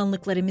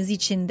alışkanlıklarımız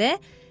için de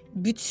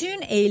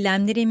bütün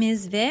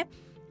eylemlerimiz ve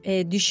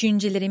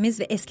düşüncelerimiz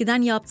ve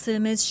eskiden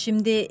yaptığımız,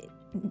 şimdi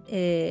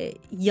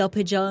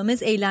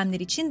yapacağımız eylemler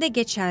için de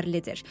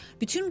geçerlidir.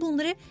 Bütün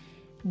bunları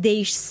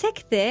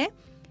değişsek de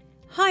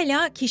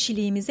hala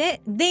kişiliğimize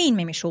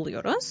değinmemiş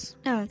oluyoruz.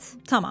 Evet.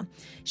 Tamam.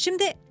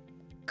 Şimdi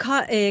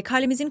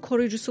kalemizin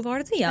koruyucusu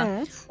vardı ya.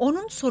 Evet.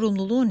 Onun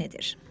sorumluluğu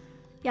nedir?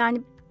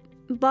 Yani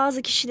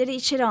bazı kişileri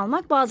içeri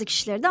almak, bazı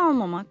kişileri de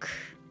almamak.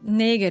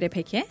 Neye göre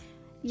peki?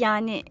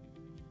 Yani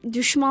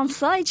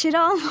düşmansa içeri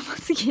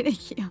almaması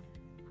gerekiyor.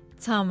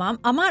 Tamam,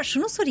 ama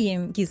şunu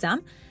sorayım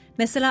Gizem.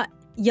 Mesela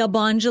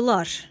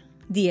yabancılar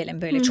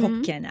diyelim, böyle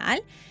çok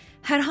genel.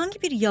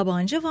 Herhangi bir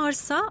yabancı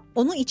varsa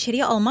onu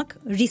içeriye almak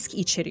risk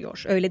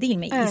içeriyor. Öyle değil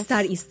mi? Evet.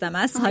 İster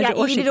istemez. Sadece ya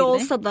o iyi biri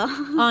olsa da.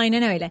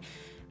 Aynen öyle.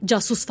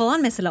 Casus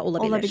falan mesela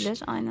olabilir. Olabilir,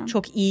 aynen.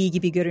 Çok iyi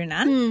gibi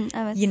görünen.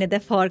 Evet. Yine de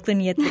farklı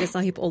niyetlere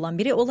sahip olan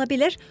biri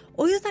olabilir.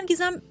 O yüzden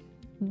Gizem,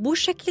 bu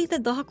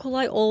şekilde daha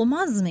kolay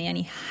olmaz mı?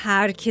 Yani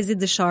herkesi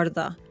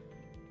dışarıda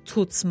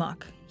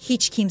tutmak,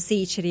 hiç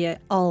kimseyi içeriye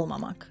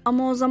almamak.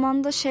 Ama o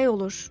zaman da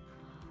olur.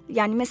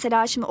 Yani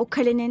mesela şimdi o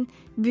kalenin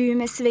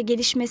büyümesi ve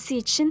gelişmesi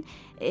için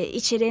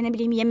içeriye ne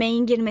bileyim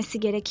yemeğin girmesi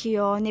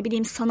gerekiyor. Ne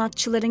bileyim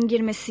sanatçıların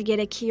girmesi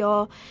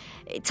gerekiyor.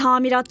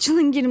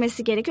 Tamiratçının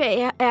girmesi gerekiyor.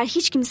 Eğer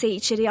hiç kimseyi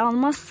içeriye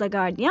almazsa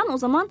gardiyan o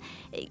zaman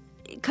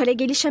kale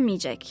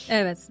gelişemeyecek.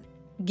 Evet.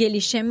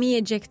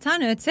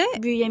 Gelişemeyecekten öte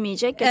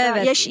büyüyemeyecek ya da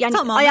evet, yani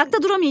tamamen,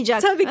 ayakta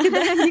duramayacak. Tabii ki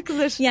de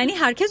yıkılır. Yani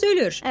herkes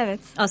ölür. Evet.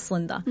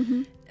 Aslında.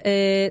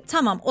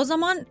 Tamam, o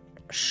zaman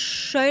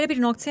şöyle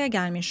bir noktaya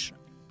gelmiş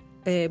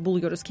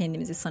buluyoruz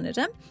kendimizi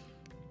sanırım.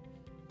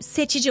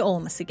 Seçici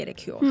olması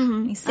gerekiyor.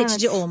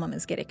 Seçici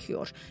olmamız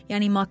gerekiyor.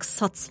 Yani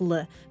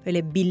maksatlı,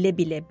 böyle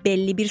bile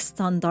belli bir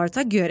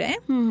standarta göre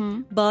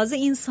bazı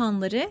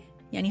insanları,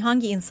 yani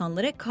hangi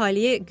insanları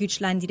kaleye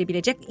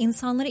güçlendirebilecek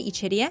insanları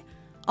içeriye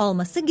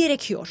alması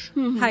gerekiyor.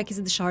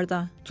 Herkesi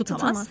dışarıda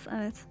tutamaz.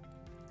 Evet.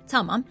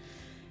 Tamam.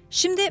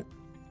 Şimdi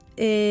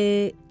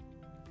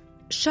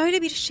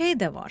şöyle bir şey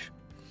de var.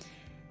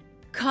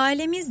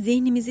 Kalemiz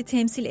zihnimizi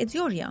temsil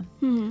ediyor ya.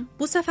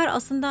 Bu sefer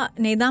aslında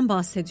neyden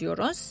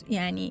bahsediyoruz?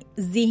 Yani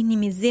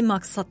zihnimizi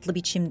maksatlı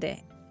biçimde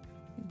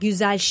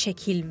güzel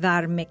şekil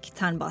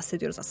vermekten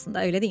bahsediyoruz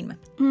aslında, öyle değil mi?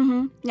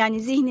 Yani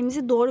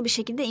zihnimizi doğru bir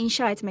şekilde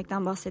inşa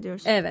etmekten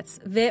bahsediyoruz. Evet,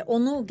 ve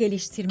onu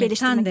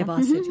geliştirmekten de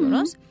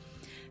bahsediyoruz.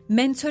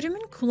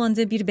 Mentörümün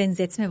kullandığı bir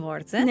benzetme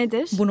vardı.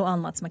 Nedir? Bunu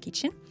anlatmak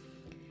için.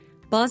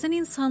 Bazen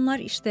insanlar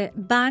işte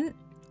ben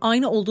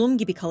aynı olduğum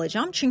gibi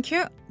kalacağım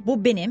çünkü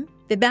bu benim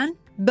ve ben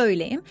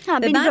böyleyim.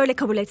 Beni böyle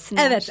kabul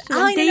etsinler. Evet,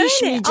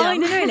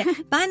 aynen öyle.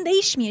 Ben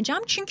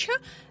değişmeyeceğim çünkü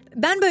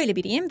ben böyle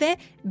biriyim ve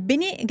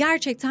beni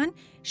gerçekten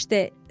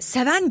işte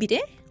seven biri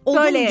olduğum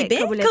böyle gibi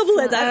kabul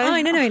eder. Evet.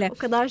 Aynen öyle. O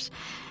kadar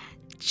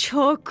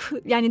çok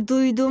yani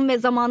duyduğum ve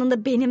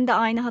zamanında benim de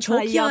aynı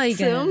hatayı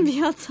yaptığım bir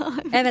hata.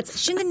 Evet,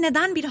 şimdi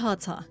neden bir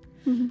hata?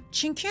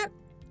 Çünkü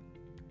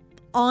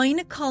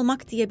aynı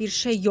kalmak diye bir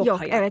şey yok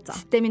hayatta. Evet,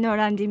 demin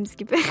öğrendiğimiz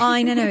gibi.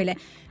 Aynen öyle.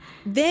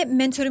 Ve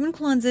mentörümün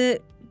kullandığı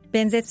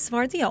benzetmesi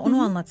vardı ya,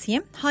 onu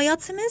anlatayım.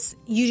 Hayatımız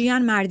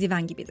yürüyen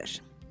merdiven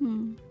gibidir.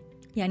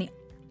 Yani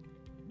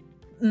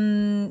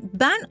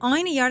ben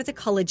aynı yerde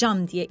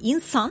kalacağım diye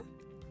insan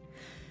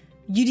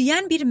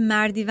yürüyen bir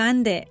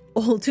merdivende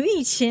olduğu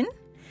için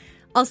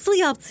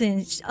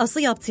asıl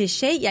yaptığı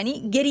şey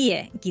yani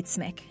geriye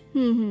gitmek.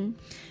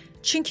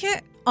 Çünkü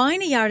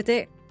aynı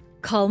yerde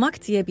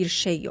kalmak diye bir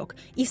şey yok.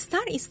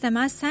 İster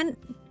istemez sen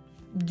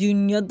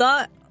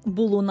dünyada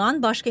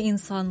bulunan başka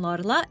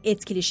insanlarla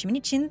etkileşimin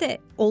içinde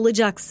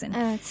olacaksın.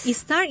 Evet.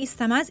 İster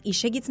istemez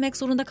işe gitmek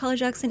zorunda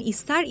kalacaksın.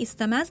 İster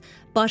istemez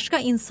başka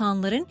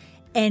insanların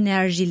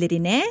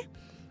enerjilerine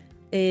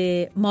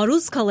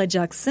maruz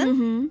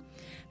kalacaksın.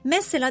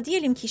 Mesela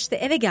diyelim ki işte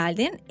eve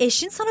geldin,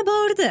 eşin sana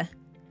bağırdı.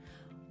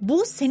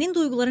 Bu senin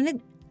duygularını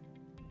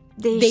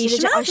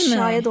değişmez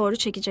aşağıya mi? doğru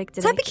çekecek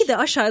direkt. Tabii ki de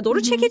aşağıya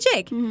doğru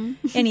çekecek.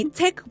 Yani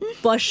tek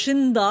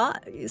başında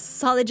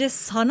sadece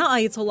sana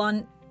ait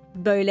olan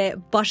böyle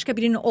başka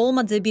birinin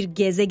olmadığı bir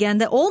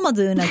gezegende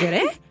olmadığına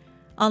göre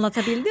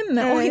anlatabildim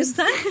mi? Evet. O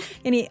yüzden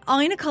yani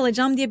aynı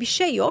kalacağım diye bir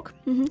şey yok.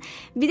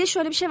 Bir de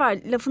şöyle bir şey var,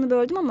 lafını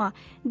böldüm ama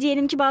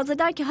diyelim ki bazıları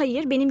der ki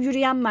hayır benim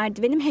yürüyen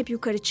merdivenim hep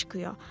yukarı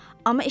çıkıyor.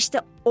 Ama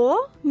işte o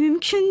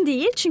mümkün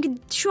değil çünkü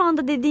şu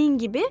anda dediğin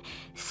gibi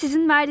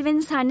sizin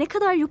merdiveniniz her ne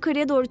kadar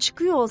yukarıya doğru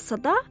çıkıyor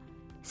olsa da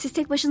siz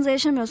tek başınıza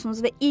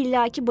yaşamıyorsunuz ve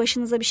illaki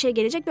başınıza bir şey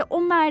gelecek ve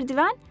o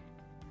merdiven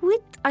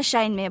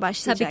aşağı inmeye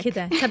başlayacak.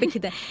 Tabii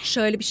ki de.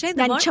 Şöyle bir şey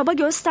de yani var. Yani çaba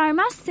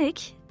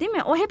göstermezsek değil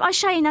mi? O hep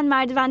aşağı inen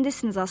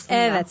merdivendesiniz aslında.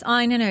 Evet,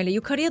 aynen öyle.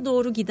 Yukarıya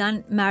doğru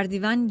giden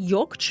merdiven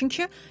yok.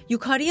 Çünkü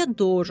yukarıya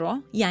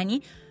doğru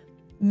yani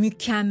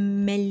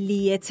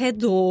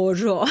mükemmelliyete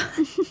doğru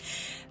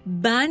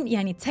ben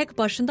yani tek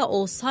başında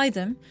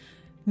olsaydım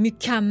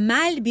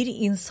mükemmel bir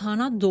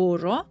insana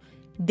doğru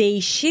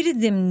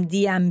değişirdim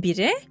diyen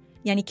biri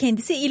yani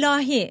kendisi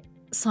ilahi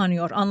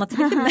sanıyor.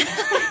 Anlatabildim mi?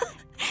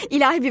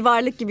 İlahi bir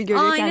varlık gibi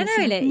görüyor aynen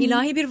kendisini. Aynen öyle.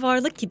 İlahi bir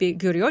varlık gibi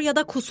görüyor ya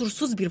da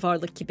kusursuz bir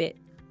varlık gibi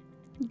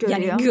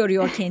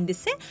görüyor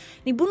kendisi.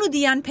 Yani bunu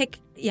diyen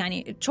pek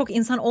yani çok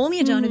insan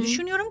olmayacağını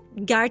düşünüyorum.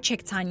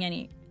 Gerçekten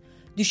yani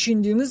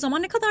düşündüğümüz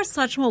zaman ne kadar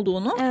saçma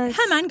olduğunu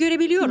hemen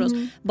görebiliyoruz.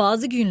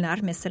 Bazı günler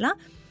mesela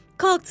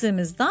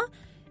kalktığımızda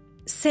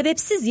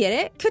sebepsiz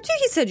yere kötü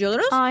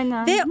hissediyoruz.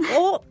 Aynen. Ve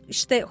o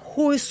işte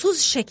huysuz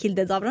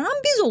şekilde davranan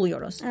biz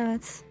oluyoruz.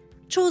 Evet.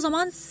 Çoğu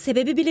zaman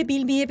sebebi bile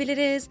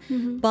bilmeyebiliriz.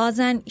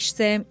 Bazen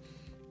işte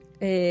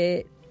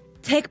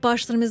tek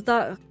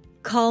başlarımızda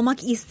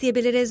kalmak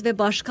isteyebiliriz ve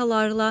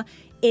başkalarla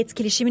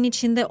etkileşimin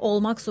içinde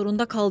olmak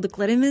zorunda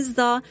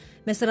kaldıklarımızda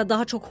mesela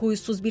daha çok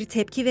huysuz bir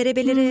tepki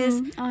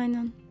verebiliriz.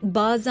 Aynen.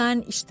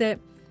 Bazen işte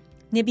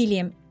ne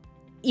bileyim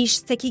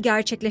işteki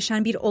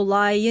gerçekleşen bir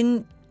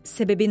olayın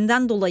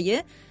sebebinden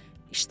dolayı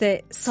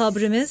işte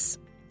sabrımız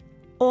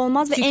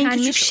olmaz ve en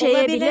küçük şeye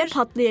olabilir. Bile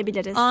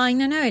patlayabiliriz.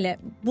 Aynen öyle.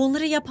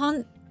 Bunları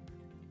yapan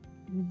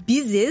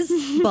biziz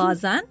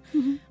bazen.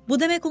 Bu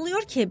demek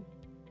oluyor ki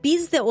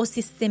biz de o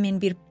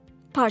sistemin bir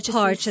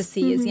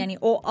parçasıyız. Yani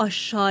o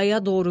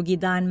aşağıya doğru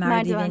giden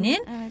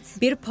merdivenin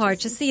bir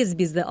parçasıyız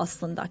biz de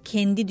aslında.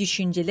 Kendi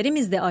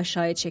düşüncelerimiz de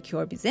aşağıya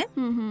çekiyor bizi.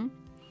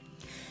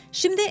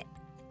 Şimdi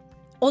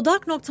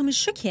odak noktamız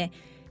şu ki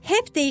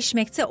hep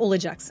değişmekte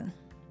olacaksın.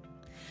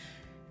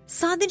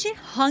 Sadece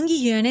hangi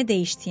yöne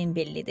değiştiğin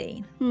belli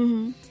değil.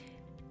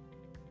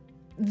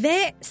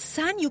 Ve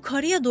sen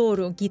yukarıya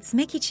doğru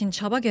gitmek için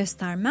çaba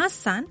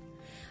göstermezsen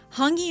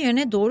hangi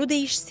yöne doğru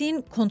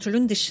değiştiğin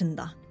kontrolün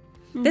dışında.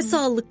 Ve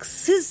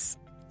sağlıksız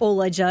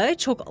olacağı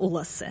çok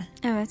olası.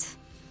 Evet.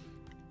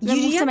 Ve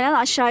muhtemelen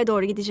aşağıya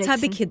doğru gideceksin.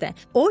 Tabii ki de.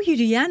 O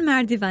yürüyen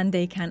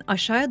merdivendeyken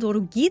aşağıya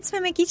doğru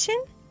gitmemek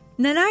için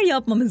neler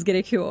yapmamız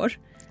gerekiyor?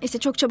 İşte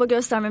çok çaba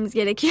göstermemiz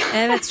gerekiyor.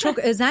 Evet, çok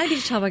özel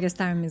bir çaba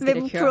göstermemiz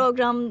gerekiyor. Ve bu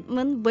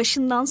programın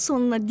başından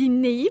sonuna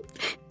dinleyip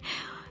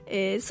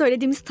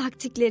söylediğimiz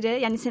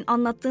taktikleri, yani senin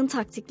anlattığın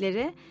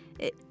taktikleri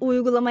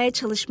uygulamaya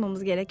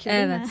çalışmamız gerekiyor,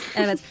 değil mi?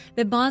 Evet.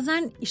 Ve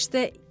bazen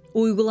işte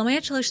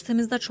uygulamaya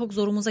çalıştığımızda çok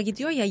zorumuza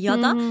gidiyor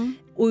ya da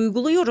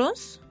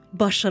uyguluyoruz,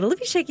 başarılı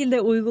bir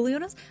şekilde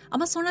uyguluyoruz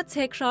ama sonra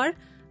tekrar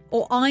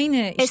o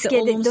aynı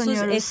işte olumsuz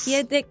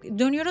eskiye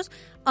dönüyoruz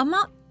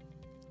ama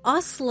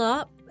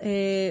asla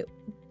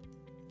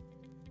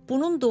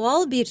bunun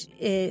doğal bir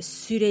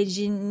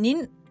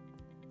sürecinin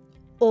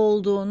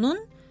olduğunun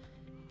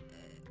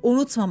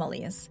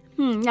unutmamalıyız.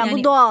 Yani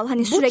bu doğal,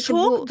 hani sürekli bu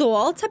çok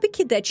doğal tabii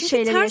ki de,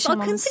 çünkü ters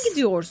akıntı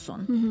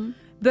gidiyorsun.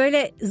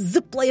 Böyle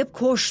zıplayıp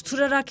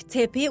koşturarak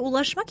tepeye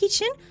ulaşmak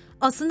için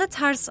aslında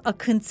ters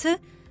akıntı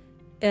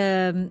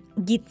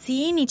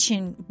gittiğin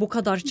için bu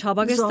kadar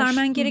çaba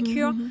göstermen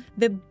gerekiyor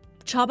ve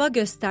çaba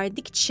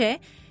gösterdikçe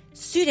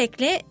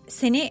sürekli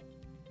seni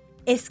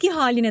eski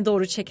haline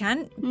doğru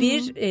çeken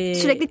bir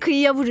sürekli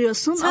kıyıya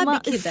vuruyorsun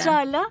ama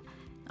ısrarla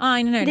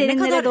aynen öyle. Derinlere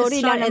ne kadar doğru ısrar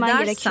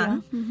ilerlemen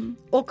edersen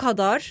o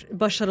kadar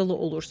başarılı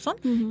olursun.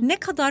 Ne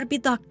kadar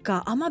bir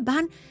dakika ama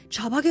ben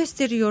çaba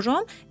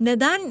gösteriyorum.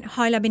 Neden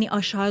hala beni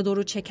aşağıya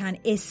doğru çeken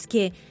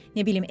eski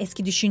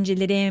eski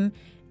düşüncelerim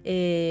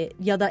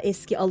ya da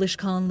eski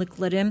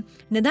alışkanlıklarım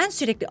neden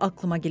sürekli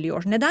aklıma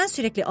geliyor? Neden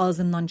sürekli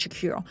ağzımdan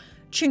çıkıyor?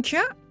 Çünkü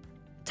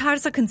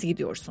ters akıntı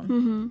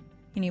gidiyorsun.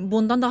 Yani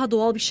bundan daha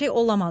doğal bir şey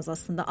olamaz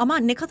aslında. Ama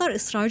ne kadar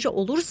ısrarcı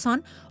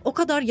olursan o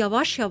kadar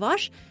yavaş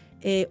yavaş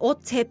o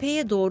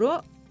tepeye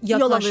doğru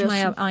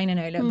yaklaşmaya aynen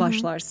öyle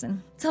başlarsın.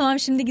 Tamam,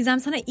 şimdi Gizem,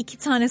 sana 2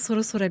 tane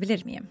soru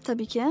sorabilir miyim?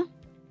 Tabii ki.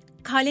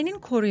 Kalenin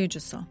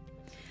koruyucusu.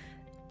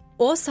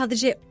 O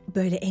sadece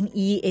böyle en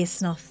iyi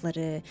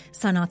esnafları,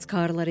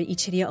 sanatkarları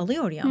içeriye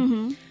alıyor ya.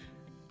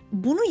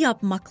 Bunu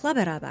yapmakla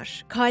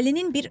beraber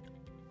kalenin bir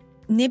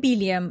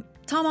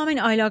tamamen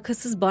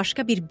alakasız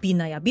başka bir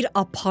binaya, bir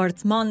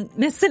apartman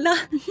mesela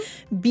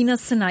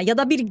binasına ya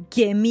da bir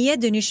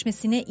gemiye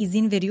dönüşmesine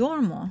izin veriyor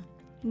mu?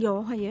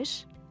 Yok,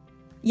 hayır.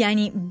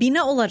 Yani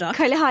bina olarak...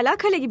 Kale hala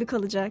kale gibi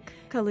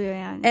kalıyor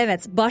yani.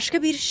 Evet,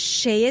 başka bir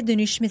şeye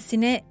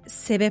dönüşmesine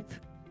sebep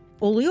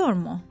oluyor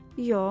mu?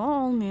 Yok,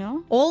 olmuyor.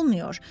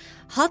 Olmuyor.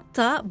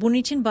 Hatta bunun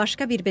için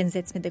başka bir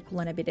benzetme de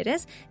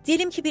kullanabiliriz.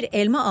 Diyelim ki bir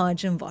elma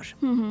ağacın var.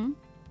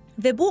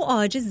 Ve bu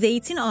ağacı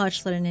zeytin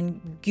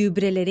ağaçlarının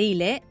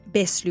gübreleriyle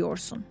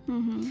besliyorsun.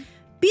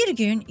 Bir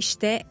gün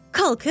işte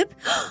kalkıp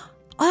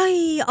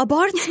ay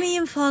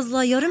abartmayayım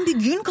fazla, yarın bir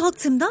gün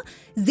kalktığımda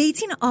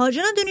zeytin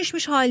ağacına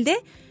dönüşmüş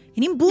halde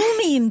yani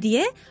bulmayayım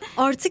diye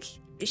artık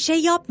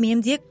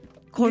yapmayayım diye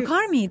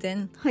korkar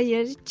mıydın?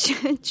 Hayır,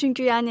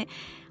 çünkü yani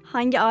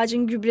hangi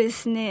ağacın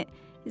gübresini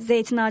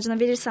zeytin ağacına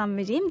verirsem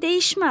vereyim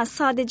değişmez.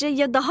 Sadece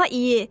ya daha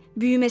iyi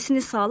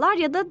büyümesini sağlar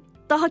ya da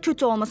daha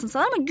kötü olmasını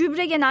sağlar ama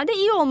gübre genelde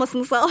iyi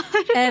olmasını sağlar.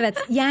 Evet,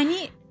 yani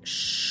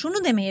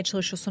şunu demeye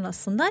çalışıyorsun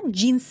aslında,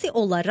 cinsi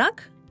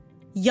olarak,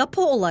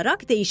 yapı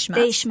olarak değişmez.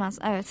 Değişmez,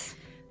 evet.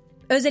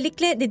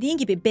 Özellikle dediğin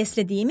gibi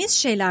beslediğimiz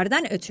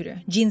şeylerden ötürü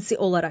cinsi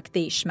olarak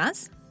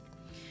değişmez.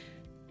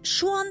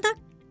 Şu anda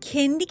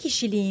kendi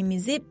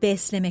kişiliğimizi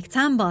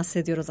beslemekten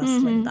bahsediyoruz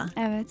aslında.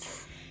 Evet.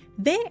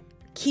 Ve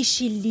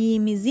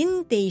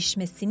kişiliğimizin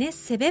değişmesine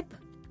sebep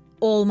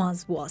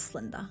olmaz bu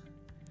aslında.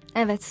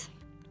 Evet.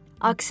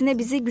 Aksine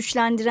bizi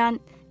güçlendiren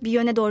bir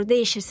yöne doğru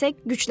değişirsek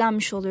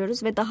güçlenmiş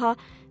oluyoruz ve daha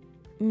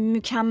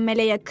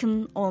mükemmele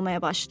yakın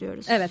olmaya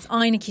başlıyoruz. Evet,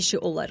 aynı kişi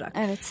olarak.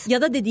 Evet.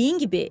 Ya da dediğin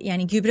gibi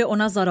yani gübre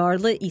ona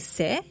zararlı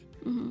ise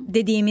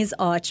dediğimiz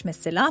ağaç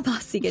mesela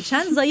bahsi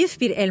geçen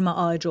zayıf bir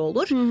elma ağacı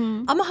olur.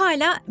 Ama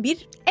hala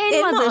bir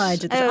elma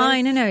ağacıdır. Evet.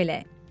 Aynen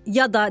öyle.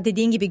 Ya da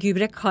dediğin gibi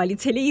gübre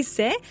kaliteli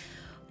ise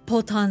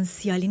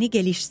potansiyelini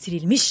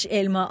geliştirilmiş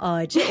elma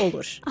ağacı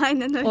olur.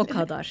 Aynen öyle. O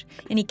kadar.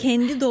 Yani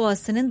kendi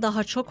doğasının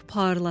daha çok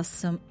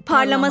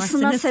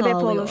parlamasına sebep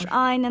sağlıyor. olur.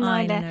 Aynen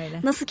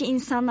öyle. Nasıl ki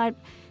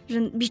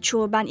insanların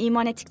birçoğu ben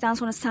iman ettikten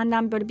sonra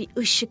senden böyle bir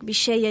ışık, bir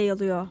şey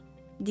yayılıyor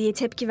diye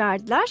tepki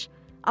verdiler.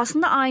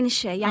 Aslında aynı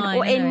şey. Yani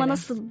aynen o elma öyle.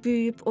 Nasıl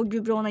büyüyüp o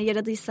gübre ona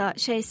yaradıysa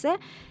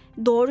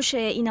doğru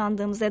şeye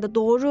inandığımızda ya da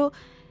doğru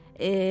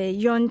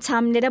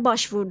yöntemlere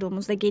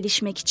başvurduğumuzda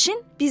gelişmek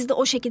için biz de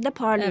o şekilde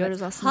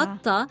parlıyoruz aslında.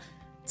 Hatta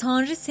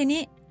Tanrı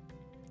seni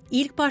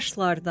ilk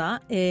başlarda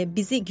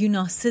bizi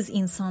günahsız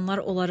insanlar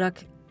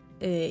olarak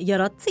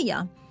yarattı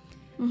ya.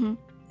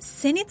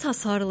 Seni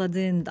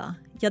tasarladığında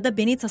ya da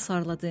beni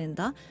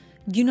tasarladığında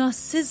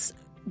günahsız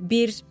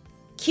bir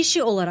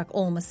kişi olarak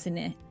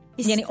olmasını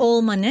yani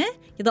olmanı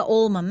ya da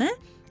olmamı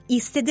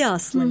istedi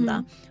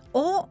aslında.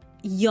 O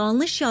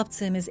yanlış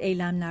yaptığımız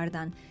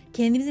eylemlerden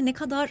kendimizi ne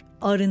kadar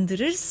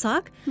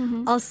arındırırsak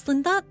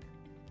aslında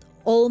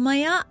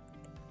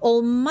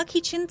olmak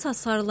için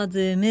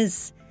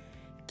tasarladığımız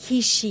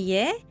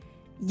kişiye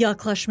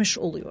yaklaşmış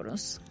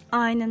oluyoruz.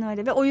 Aynen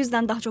öyle ve o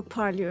yüzden daha çok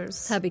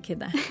parlıyoruz. Tabii ki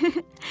de.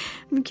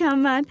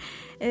 Mükemmel.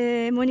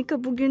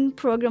 Monika, bugün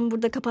programı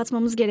burada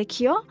kapatmamız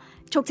gerekiyor.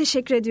 Çok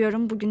teşekkür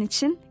ediyorum bugün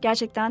için.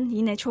 Gerçekten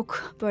yine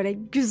çok böyle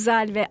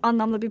güzel ve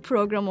anlamlı bir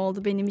program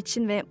oldu benim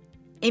için ve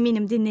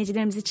eminim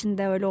dinleyicilerimiz için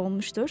de öyle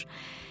olmuştur.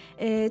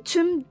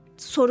 Tüm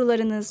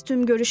sorularınız,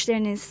 tüm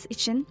görüşleriniz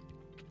için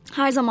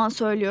her zaman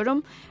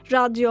söylüyorum,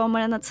 Radyo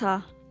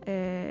Maranata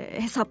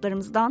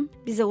hesaplarımızdan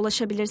bize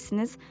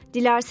ulaşabilirsiniz.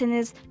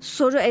 Dilerseniz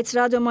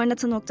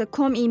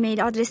soru@radyomaranata.com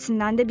e-mail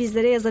adresinden de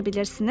bizlere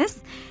yazabilirsiniz.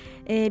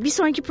 Bir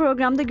sonraki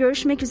programda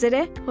görüşmek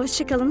üzere.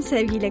 Hoşça kalın,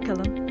 sevgiyle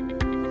kalın.